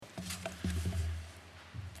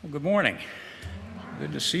Well, good morning.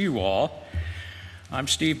 Good to see you all. I'm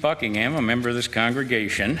Steve Buckingham, a member of this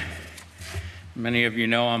congregation. Many of you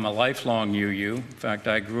know I'm a lifelong UU. In fact,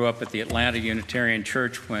 I grew up at the Atlanta Unitarian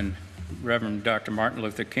Church when Reverend Dr. Martin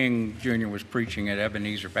Luther King Jr. was preaching at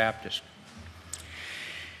Ebenezer Baptist.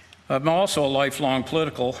 I'm also a lifelong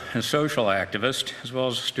political and social activist, as well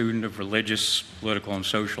as a student of religious, political, and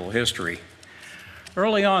social history.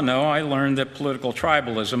 Early on, though, I learned that political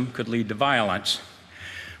tribalism could lead to violence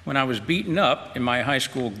when I was beaten up in my high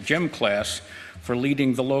school gym class for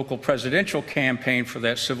leading the local presidential campaign for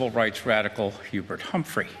that civil rights radical Hubert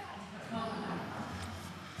Humphrey.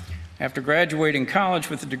 After graduating college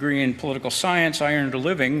with a degree in political science, I earned a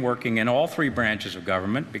living working in all three branches of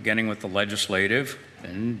government, beginning with the legislative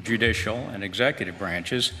and judicial and executive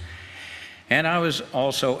branches. And I was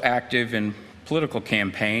also active in political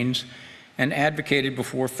campaigns and advocated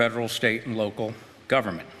before federal, state, and local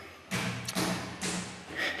government.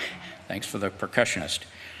 Thanks for the percussionist.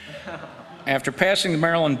 After passing the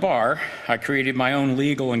Maryland bar, I created my own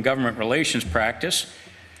legal and government relations practice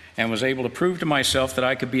and was able to prove to myself that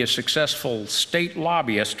I could be a successful state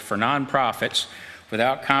lobbyist for nonprofits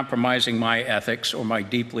without compromising my ethics or my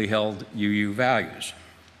deeply held UU values.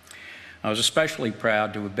 I was especially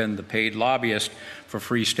proud to have been the paid lobbyist for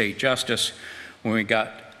Free State Justice when we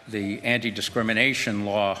got the anti-discrimination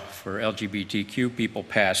law for LGBTQ people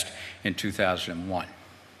passed in 2001.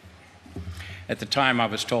 At the time, I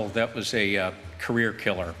was told that was a career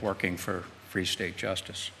killer working for Free State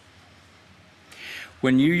Justice.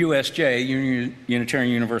 When UUSJ,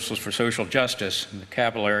 Unitarian Universalists for Social Justice, in the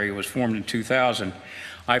capital area was formed in 2000,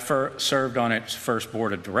 I served on its first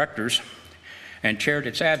board of directors and chaired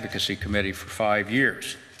its advocacy committee for 5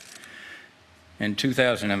 years. In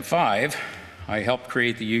 2005, I helped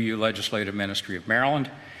create the UU Legislative Ministry of Maryland.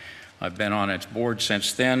 I've been on its board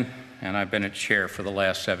since then, and I've been its chair for the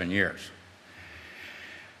last 7 years.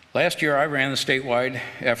 Last year, I ran the statewide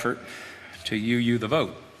effort to UU the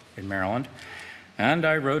Vote in Maryland, and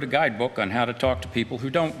I wrote a guidebook on how to talk to people who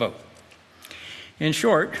don't vote. In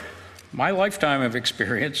short, my lifetime of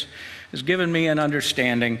experience has given me an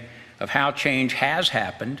understanding of how change has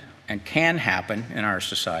happened and can happen in our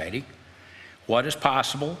society, what is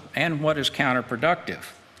possible, and what is counterproductive.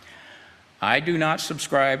 I do not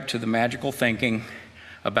subscribe to the magical thinking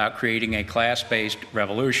about creating a class-based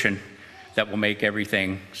revolution that will make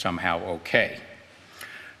everything somehow okay.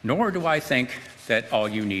 Nor do I think that all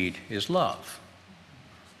you need is love.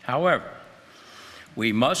 However,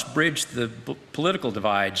 we must bridge the political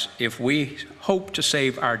divides if we hope to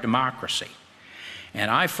save our democracy. And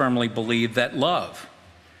I firmly believe that love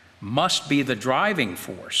must be the driving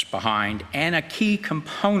force behind and a key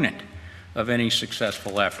component of any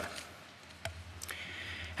successful effort.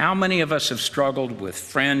 How many of us have struggled with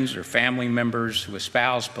friends or family members who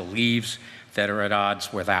espouse beliefs that are at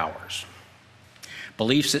odds with ours?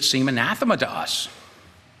 Beliefs that seem anathema to us.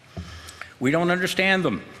 We don't understand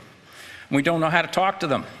them. We don't know how to talk to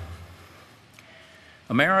them.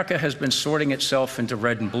 America has been sorting itself into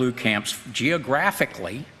red and blue camps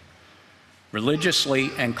geographically, religiously,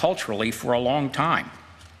 and culturally for a long time.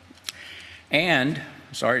 And,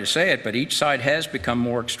 sorry to say it, but each side has become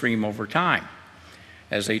more extreme over time,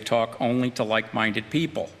 as they talk only to like-minded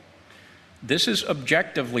people. This is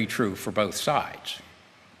objectively true for both sides,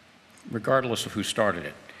 regardless of who started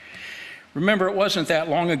it. Remember, it wasn't that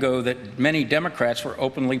long ago that many Democrats were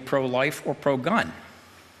openly pro-life or pro-gun,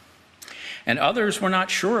 and others were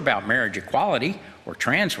not sure about marriage equality or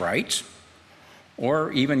trans rights,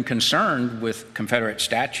 or even concerned with Confederate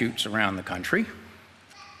statutes around the country.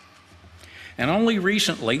 And only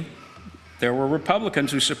recently, there were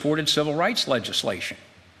Republicans who supported civil rights legislation,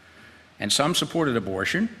 and some supported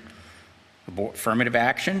abortion, affirmative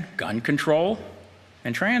action, gun control,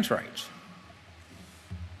 and trans rights.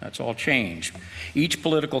 That's all changed. Each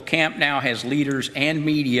political camp now has leaders and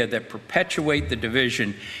media that perpetuate the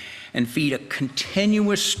division and feed a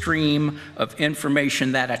continuous stream of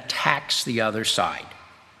information that attacks the other side.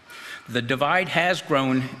 The divide has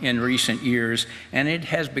grown in recent years, and it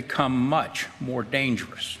has become much more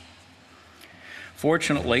dangerous.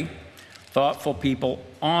 Fortunately, thoughtful people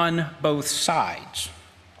on both sides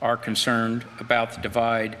are concerned about the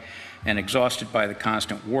divide and exhausted by the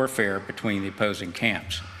constant warfare between the opposing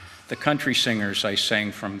camps. The country singers I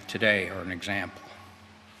sang from today are an example.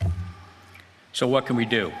 So what can we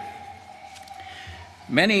do?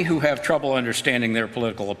 Many who have trouble understanding their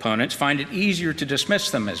political opponents find it easier to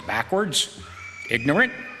dismiss them as backwards,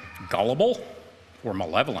 ignorant, gullible, or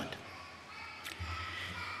malevolent.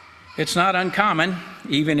 It's not uncommon,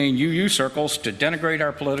 even in UU circles, to denigrate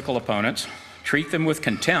our political opponents, treat them with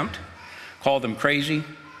contempt, call them crazy,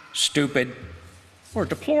 stupid, or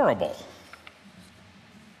deplorable.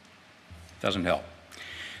 Doesn't help.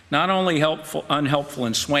 Not only unhelpful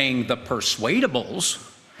in swaying the persuadables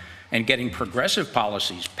and getting progressive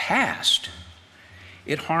policies passed,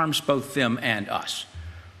 it harms both them and us.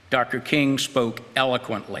 Dr. King spoke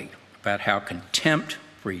eloquently about how contempt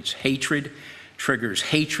breeds hatred, triggers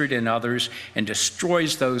hatred in others, and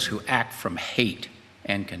destroys those who act from hate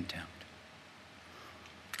and contempt.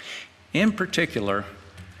 In particular,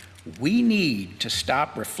 we need to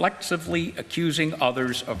stop reflexively accusing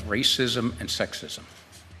others of racism and sexism.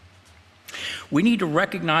 We need to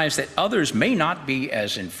recognize that others may not be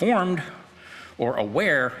as informed or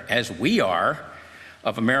aware as we are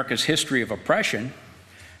of America's history of oppression,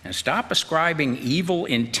 and stop ascribing evil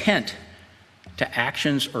intent to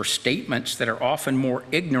actions or statements that are often more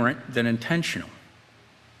ignorant than intentional.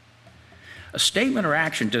 A statement or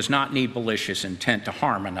action does not need malicious intent to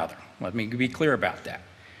harm another. Let me be clear about that.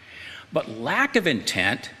 But lack of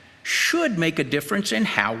intent should make a difference in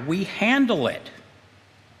how we handle it.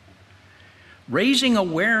 Raising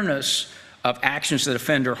awareness of actions that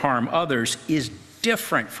offend or harm others is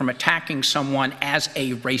different from attacking someone as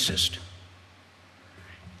a racist,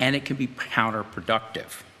 and it can be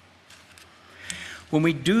counterproductive. When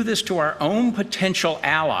we do this to our own potential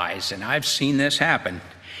allies, and I've seen this happen,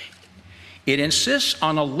 it insists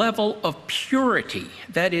on a level of purity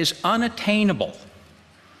that is unattainable,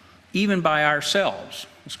 even by ourselves.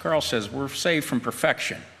 As Carl says, we're saved from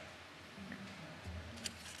perfection.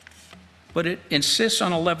 But it insists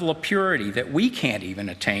on a level of purity that we can't even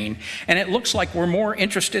attain, and it looks like we're more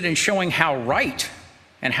interested in showing how right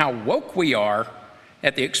and how woke we are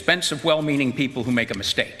at the expense of well-meaning people who make a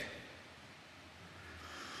mistake.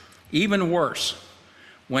 Even worse,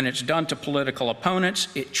 when it's done to political opponents,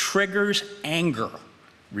 it triggers anger,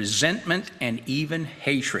 resentment, and even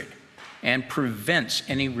hatred, and prevents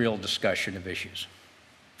any real discussion of issues.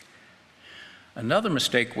 Another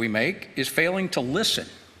mistake we make is failing to listen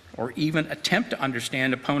or even attempt to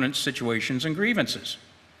understand opponents' situations and grievances.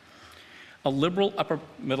 A liberal upper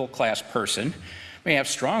middle class person may have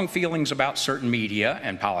strong feelings about certain media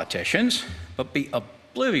and politicians, but be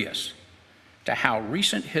oblivious to how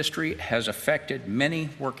recent history has affected many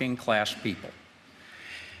working class people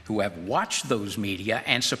who have watched those media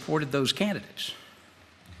and supported those candidates.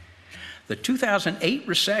 The 2008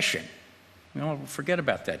 recession, we all forget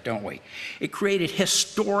about that, don't we? It created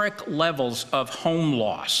historic levels of home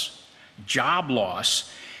loss, job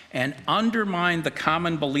loss, and undermined the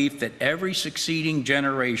common belief that every succeeding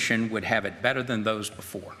generation would have it better than those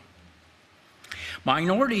before.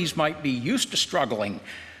 Minorities might be used to struggling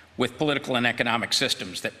with political and economic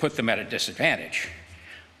systems that put them at a disadvantage,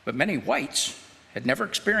 but many whites had never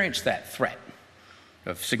experienced that threat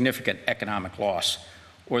of significant economic loss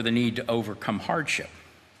or the need to overcome hardship.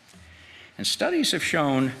 And studies have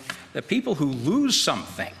shown that people who lose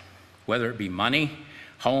something, whether it be money,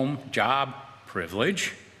 home, job,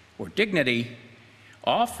 privilege, or dignity,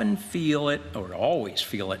 often feel it, or always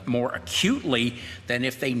feel it, more acutely than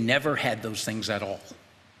if they never had those things at all.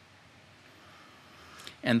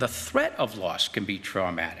 And the threat of loss can be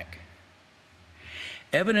traumatic.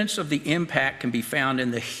 Evidence of the impact can be found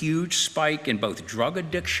in the huge spike in both drug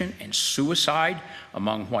addiction and suicide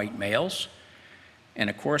among white males, and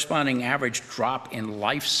a corresponding average drop in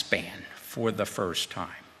lifespan for the first time.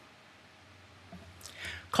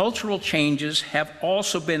 Cultural changes have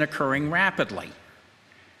also been occurring rapidly,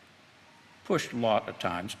 pushed a lot of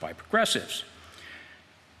times by progressives.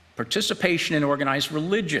 Participation in organized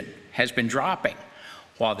religion has been dropping,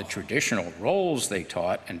 while the traditional roles they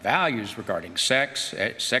taught and values regarding sex,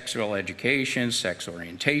 sexual education, sex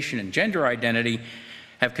orientation, and gender identity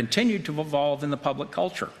have continued to evolve in the public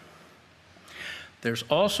culture. There's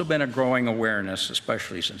also been a growing awareness,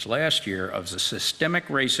 especially since last year, of the systemic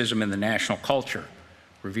racism in the national culture,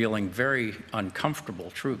 revealing very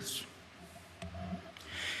uncomfortable truths.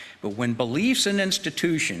 But when beliefs and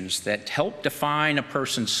institutions that help define a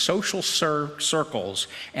person's social circles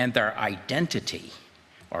and their identity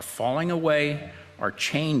are falling away or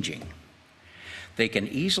changing, they can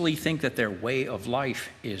easily think that their way of life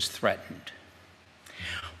is threatened.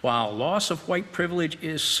 While loss of white privilege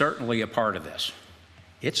is certainly a part of this,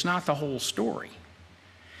 it's not the whole story.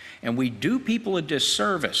 And we do people a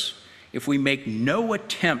disservice if we make no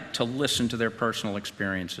attempt to listen to their personal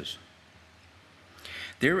experiences.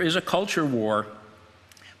 There is a culture war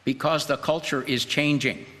because the culture is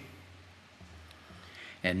changing.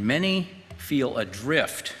 And many feel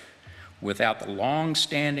adrift without the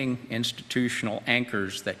long-standing institutional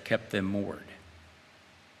anchors that kept them moored.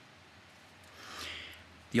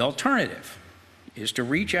 The alternative is to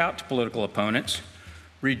reach out to political opponents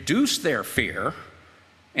reduce their fear,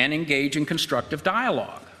 and engage in constructive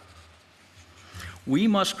dialogue. We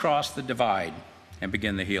must cross the divide and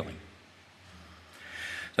begin the healing.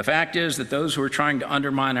 The fact is that those who are trying to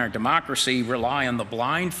undermine our democracy rely on the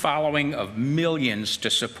blind following of millions to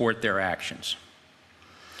support their actions.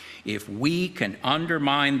 If we can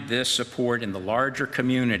undermine this support in the larger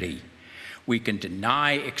community, we can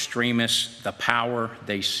deny extremists the power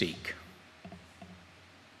they seek.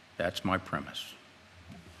 That's my premise.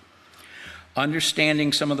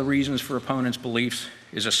 Understanding some of the reasons for opponents' beliefs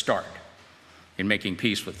is a start in making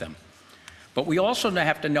peace with them. But we also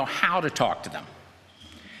have to know how to talk to them.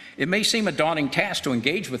 It may seem a daunting task to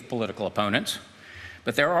engage with political opponents,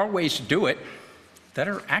 but there are ways to do it that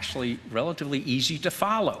are actually relatively easy to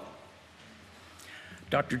follow.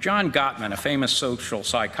 Dr. John Gottman, a famous social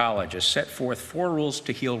psychologist, set forth 4 rules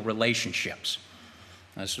to heal relationships.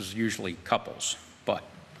 This is usually couples, but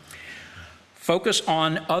focus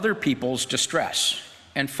on other people's distress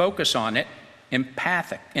and focus on it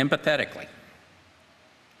empathetically.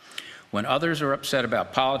 When others are upset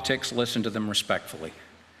about politics, listen to them respectfully.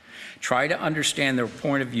 Try to understand their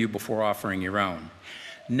point of view before offering your own.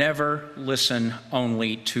 Never listen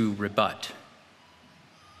only to rebut.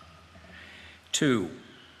 2,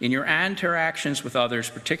 in your interactions with others,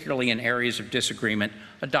 particularly in areas of disagreement,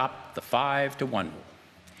 adopt the 5-to-1 rule.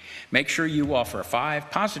 Make sure you offer 5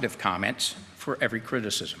 positive comments for every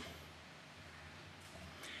criticism.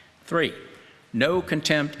 3, no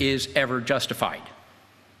contempt is ever justified,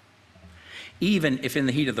 even if in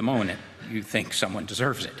the heat of the moment you think someone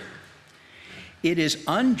deserves it. It is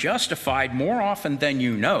unjustified more often than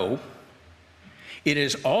you know. It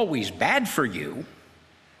is always bad for you,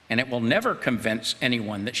 and it will never convince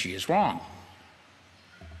anyone that she is wrong.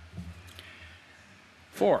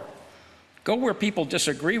 4, go where people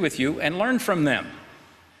disagree with you and learn from them.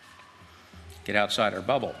 Get outside our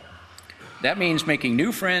bubble. That means making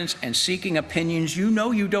new friends and seeking opinions you know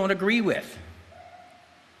you don't agree with.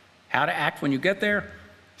 How to act when you get there?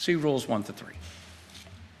 See rules 1-3.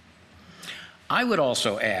 I would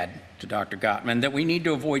also add to Dr. Gottman that we need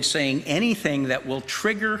to avoid saying anything that will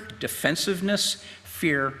trigger defensiveness,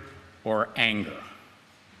 fear, or anger.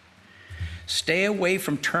 Stay away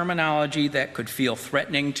from terminology that could feel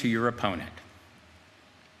threatening to your opponent.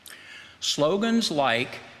 Slogans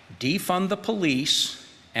like defund the police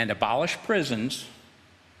and abolish prisons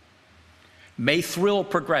may thrill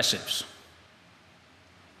progressives,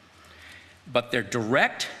 but their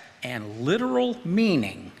direct and literal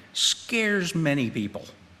meaning scares many people,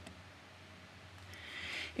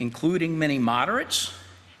 including many moderates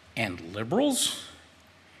and liberals,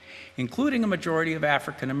 including a majority of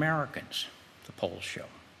African Americans, the polls show.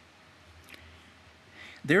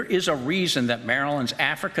 There is a reason that Maryland's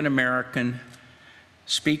African American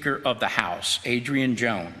Speaker of the House, Adrienne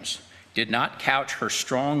Jones, did not couch her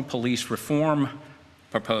strong police reform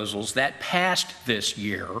proposals that passed this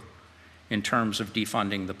year in terms of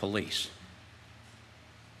defunding the police.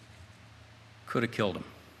 Could have killed him.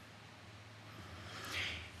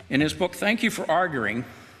 In his book, Thank You for Arguing,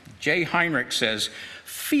 Jay Heinrich says,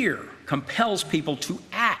 fear compels people to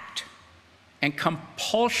act, and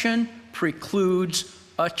compulsion precludes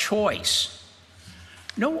a choice.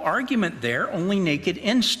 No argument there, only naked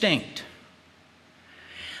instinct.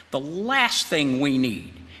 The last thing we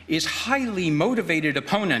need is highly motivated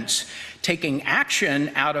opponents taking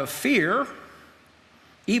action out of fear,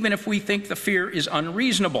 even if we think the fear is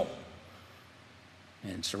unreasonable.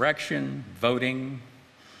 Insurrection, voting,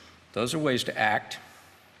 those are ways to act.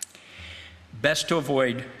 Best to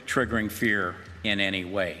avoid triggering fear in any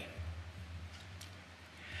way.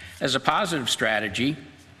 As a positive strategy,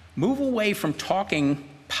 move away from talking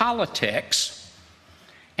politics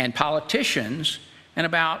and politicians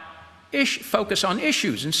and focus on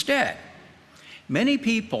issues instead. Many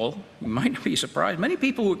people, you might not be surprised, many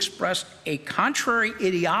people who express a contrary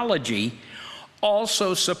ideology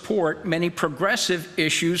also support many progressive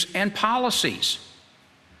issues and policies.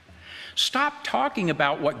 Stop talking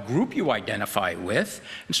about what group you identify with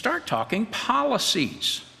and start talking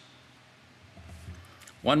policies.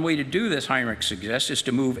 One way to do this, Heinrich suggests, is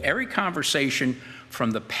to move every conversation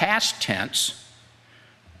from the past tense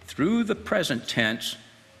through the present tense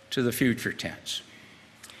to the future tense.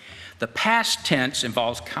 The past tense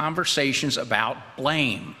involves conversations about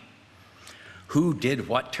blame. Who did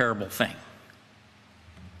what terrible thing?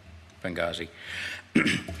 Benghazi.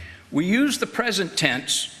 We use the present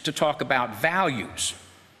tense to talk about values.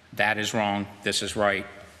 That is wrong, this is right.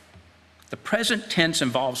 The present tense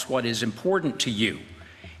involves what is important to you,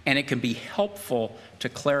 and it can be helpful to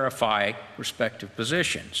clarify respective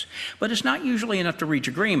positions. But it's not usually enough to reach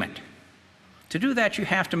agreement. To do that, you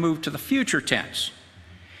have to move to the future tense,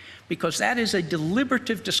 because that is a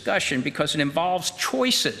deliberative discussion, because it involves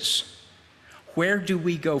choices. Where do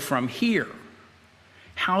we go from here?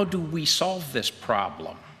 How do we solve this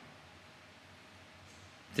problem?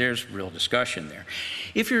 There's real discussion there.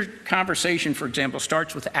 If your conversation, for example,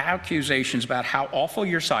 starts with accusations about how awful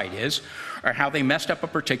your side is or how they messed up a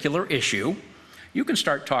particular issue, you can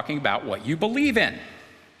start talking about what you believe in,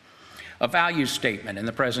 a value statement in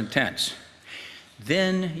the present tense.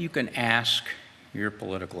 Then you can ask your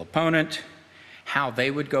political opponent how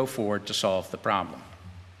they would go forward to solve the problem.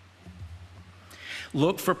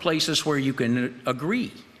 Look for places where you can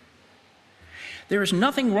agree. There is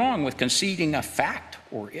nothing wrong with conceding a fact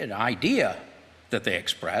or an idea that they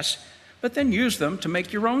express, but then use them to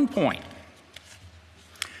make your own point.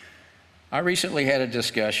 I recently had a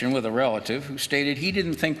discussion with a relative who stated he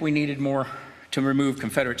didn't think we needed more to remove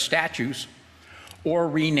Confederate statues or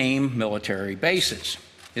rename military bases.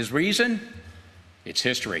 His reason? It's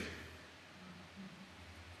history.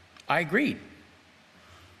 I agreed.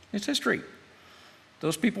 It's history.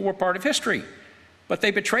 Those people were part of history, but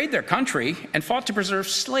they betrayed their country and fought to preserve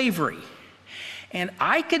slavery. And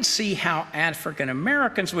I could see how African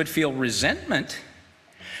Americans would feel resentment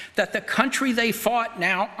that the country they fought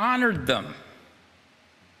now honored them.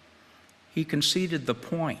 He conceded the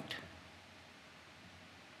point.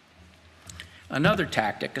 Another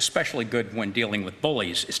tactic, especially good when dealing with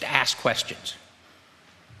bullies, is to ask questions.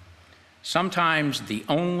 Sometimes the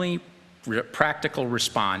only practical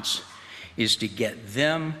response is to get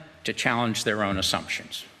them to challenge their own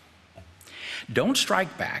assumptions. Don't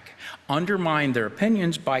strike back. Undermine their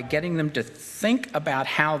opinions by getting them to think about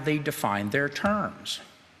how they define their terms.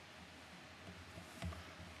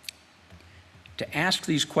 To ask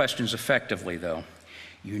these questions effectively, though,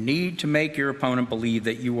 you need to make your opponent believe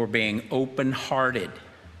that you are being open-hearted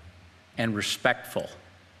and respectful.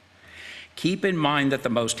 Keep in mind that the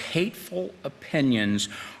most hateful opinions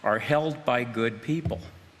are held by good people.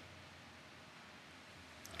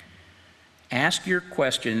 Ask your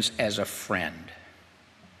questions as a friend.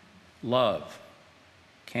 Love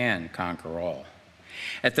can conquer all.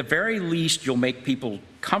 At the very least, you'll make people's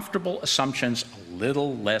comfortable assumptions a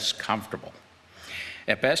little less comfortable.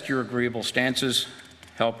 At best, your agreeable stances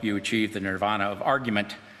help you achieve the nirvana of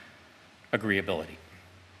argument, agreeability.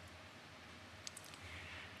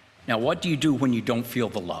 Now, what do you do when you don't feel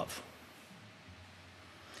the love?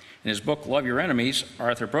 In his book, Love Your Enemies,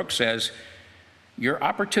 Arthur Brooks says, your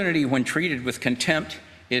opportunity when treated with contempt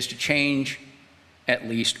is to change at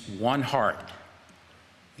least one heart,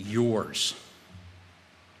 yours.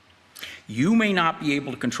 You may not be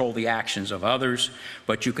able to control the actions of others,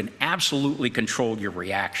 but you can absolutely control your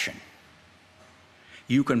reaction.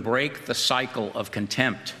 You can break the cycle of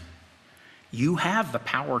contempt. You have the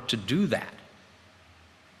power to do that.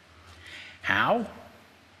 How?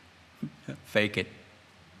 Fake it.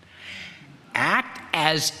 Act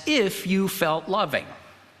as if you felt loving.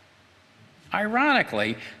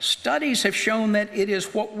 Ironically, studies have shown that it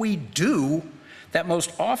is what we do that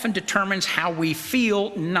most often determines how we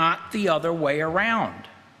feel, not the other way around.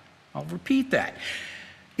 I'll repeat that.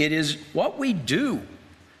 It is what we do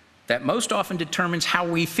that most often determines how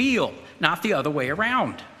we feel, not the other way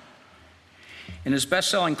around. In his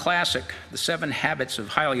best-selling classic, The 7 Habits of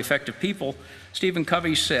Highly Effective People, Stephen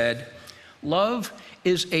Covey said, "Love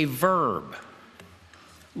is a verb.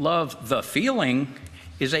 Love, the feeling,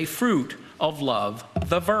 is a fruit of love,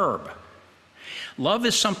 the verb. Love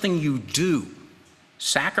is something you do,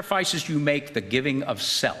 sacrifices you make, the giving of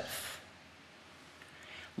self.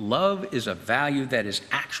 Love is a value that is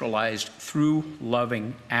actualized through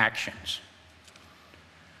loving actions."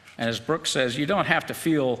 And as Brooks says, you don't have to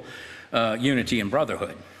feel unity and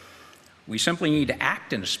brotherhood. We simply need to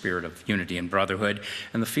act in a spirit of unity and brotherhood,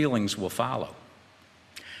 and the feelings will follow.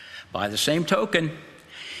 By the same token,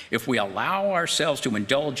 if we allow ourselves to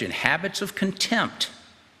indulge in habits of contempt,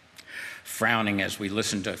 frowning as we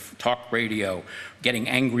listen to talk radio, getting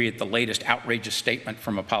angry at the latest outrageous statement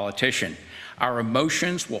from a politician, our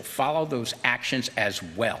emotions will follow those actions as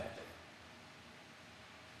well.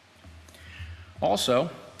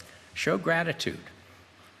 Also, show gratitude.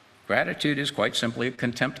 Gratitude is quite simply a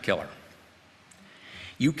contempt killer.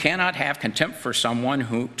 You cannot have contempt for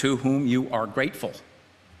someone to whom you are grateful.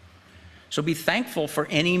 So be thankful for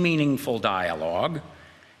any meaningful dialogue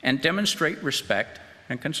and demonstrate respect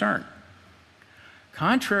and concern.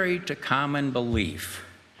 Contrary to common belief,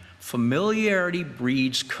 familiarity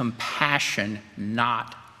breeds compassion,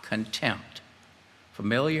 not contempt.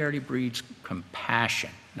 Familiarity breeds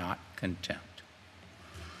compassion, not contempt.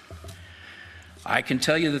 I can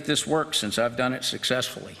tell you that this works since I've done it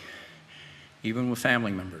successfully. even with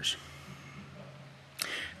family members.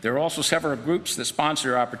 There are also several groups that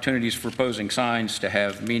sponsor opportunities for opposing signs to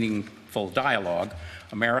have meaningful dialogue.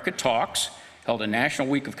 America Talks held a National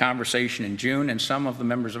Week of Conversation in June, and some of the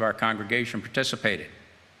members of our congregation participated.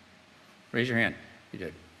 Raise your hand. You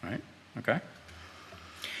did, right? Okay.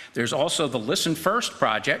 There's also the Listen First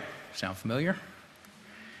Project. Sound familiar?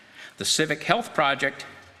 The Civic Health Project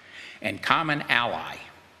and Common Ally,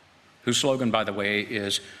 whose slogan, by the way,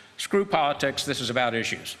 is "Screw politics, this is about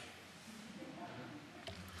issues."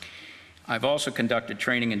 I've also conducted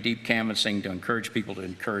training and deep canvassing to engage people in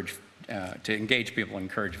encourage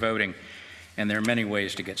voting, and there are many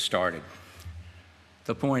ways to get started.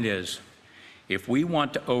 The point is, if we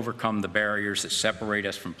want to overcome the barriers that separate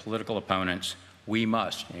us from political opponents, we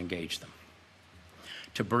must engage them.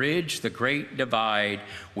 To bridge the great divide,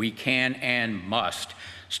 we can and must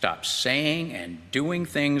stop saying and doing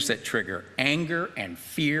things that trigger anger and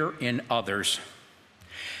fear in others,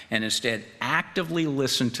 and instead actively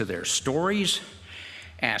listen to their stories,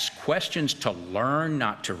 ask questions to learn,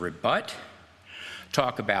 not to rebut,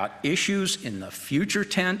 talk about issues in the future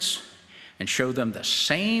tense, and show them the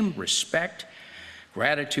same respect,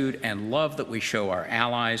 gratitude, and love that we show our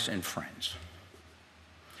allies and friends.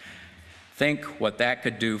 Think what that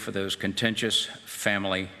could do for those contentious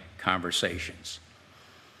family conversations.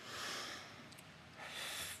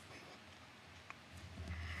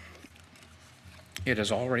 It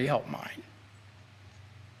has already helped mine.